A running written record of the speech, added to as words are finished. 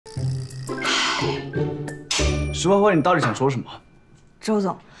石花花，你到底想说什么？周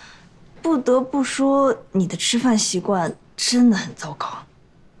总，不得不说，你的吃饭习惯真的很糟糕。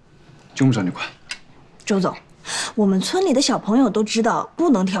用不着你管。周总，我们村里的小朋友都知道不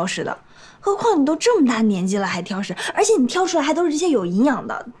能挑食的，何况你都这么大年纪了还挑食，而且你挑出来还都是这些有营养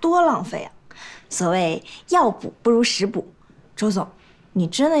的，多浪费啊！所谓药补不如食补，周总，你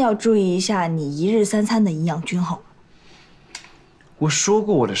真的要注意一下你1日3餐的营养均衡。我说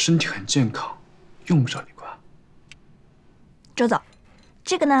过我的身体很健康，用不着你管。周总，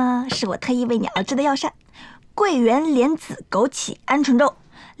这个呢是我特意为你熬制的药膳，桂圆莲子枸杞鹌鹑肉，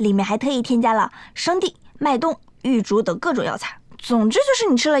里面还特意添加了生地、麦冬、玉竹等各种药材。总之就是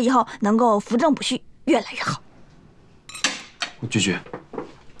你吃了以后能够扶正补虚，越来越好。我拒绝。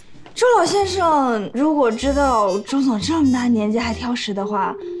周老先生，如果知道周总这么大年纪还挑食的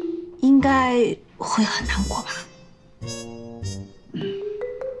话，应该会很难过吧？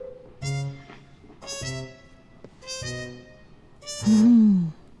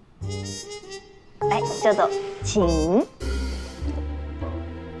来，周总，请。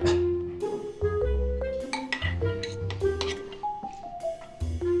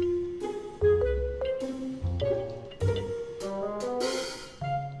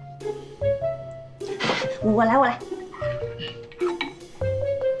我来。啊。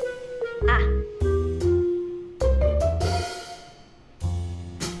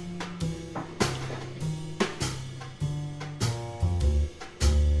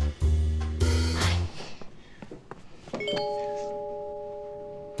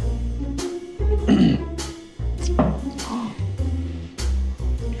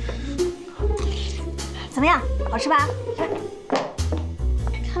怎么样，好吃吧？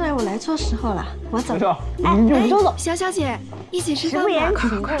看来我来错时候了，我走。哎，周总，小小姐，一起吃饭吧。食不言，寝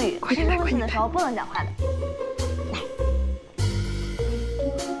不语，吃东西的时候不能讲话的。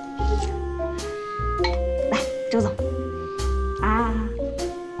来，周总。啊。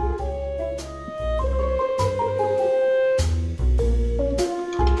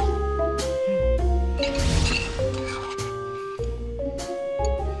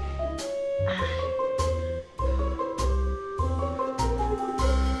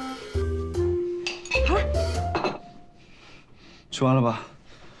吃完了吧？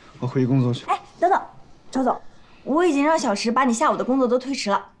我回去工作去。哎，等等，周总，我已经让小石把你下午的工作都推迟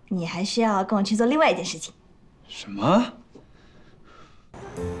了，你还需要跟我去做另外一件事情。什么？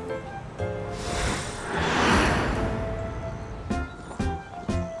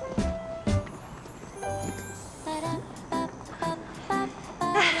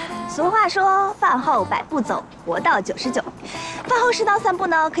俗话说，饭后100步走，活到99。饭后适当散步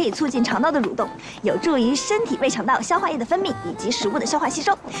呢，可以促进肠道的蠕动，有助于身体胃肠道消化液的分泌以及食物的消化吸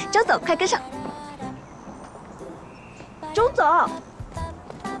收。周总，快跟上！周总，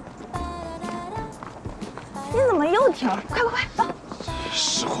你怎么又停？快，走！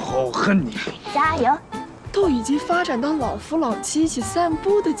石花花，我恨你！加油！都已经发展到老夫老妻一起散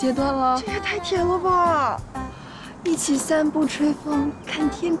步的阶段了，这也太甜了吧！一起散步吹风，看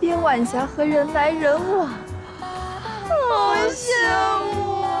天边晚霞和人来人往，好羡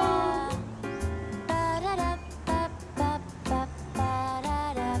慕啊！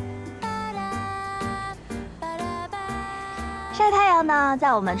晒太阳呢，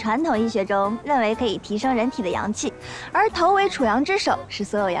在我们传统医学中认为可以提升人体的阳气，而头为处阳之首，是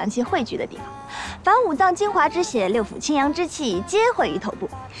所有阳气汇聚的地方。凡5脏精华之血，6腑清阳之气，皆汇于头部。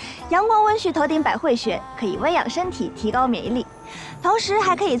阳光温煦头顶百会穴，可以温养身体，提高免疫力，同时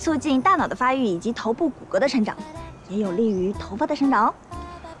还可以促进大脑的发育以及头部骨骼的成长，也有利于头发的生长哦。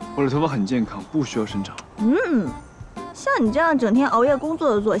我的头发很健康，不需要生长。像你这样整天熬夜工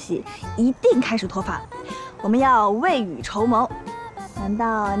作的作息，一定开始脱发。我们要未雨绸缪。难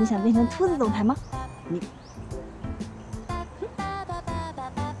道你想变成秃子总裁吗？你。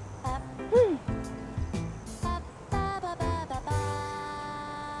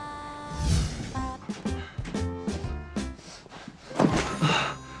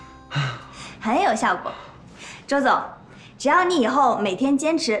很有效果，周总，只要你以后每天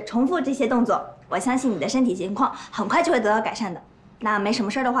坚持重复这些动作，我相信你的身体情况很快就会得到改善的。那没什么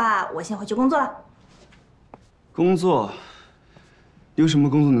事的话，我先回去工作了。工作？有什么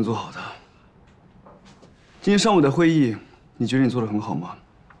工作能做好的？今天上午的会议，你觉得你做得很好吗？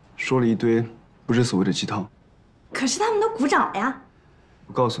说了一堆不是所谓的鸡汤。可是他们都鼓掌了呀。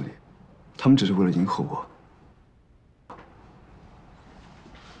我告诉你，他们只是为了迎合我。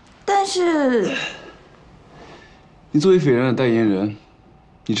但是，你作为斐然的代言人，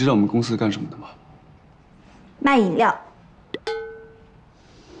你知道我们公司干什么的吗？卖饮料。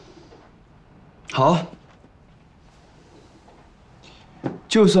好，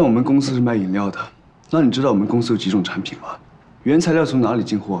就算我们公司是卖饮料的，那你知道我们公司有几种产品吗？原材料从哪里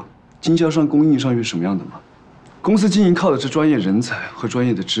进货？经销商、供应商又是什么样的吗？公司经营靠的是专业人才和专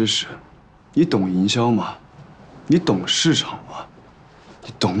业的知识。你懂营销吗？你懂市场吗？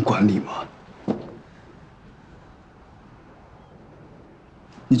你懂管理吗？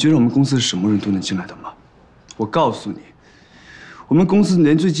你觉得我们公司是什么人都能进来的吗？我告诉你，我们公司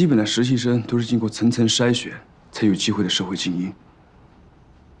连最基本的实习生都是经过层层筛选才有机会的社会精英。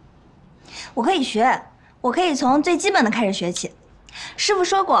我可以学，我可以从最基本的开始学起。师傅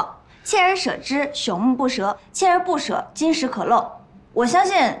说过，锲而舍之，朽木不折；锲而不舍，金石可镂。我相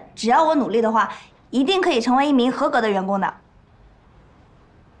信，只要我努力的话，一定可以成为一名合格的员工的。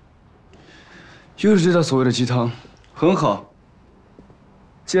又是这套所谓的鸡汤，很好。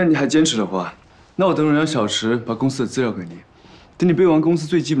既然你还坚持的话，那我等会让小池把公司的资料给你。等你背完公司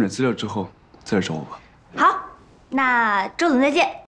最基本的资料之后，再来找我吧。好，那周总再见。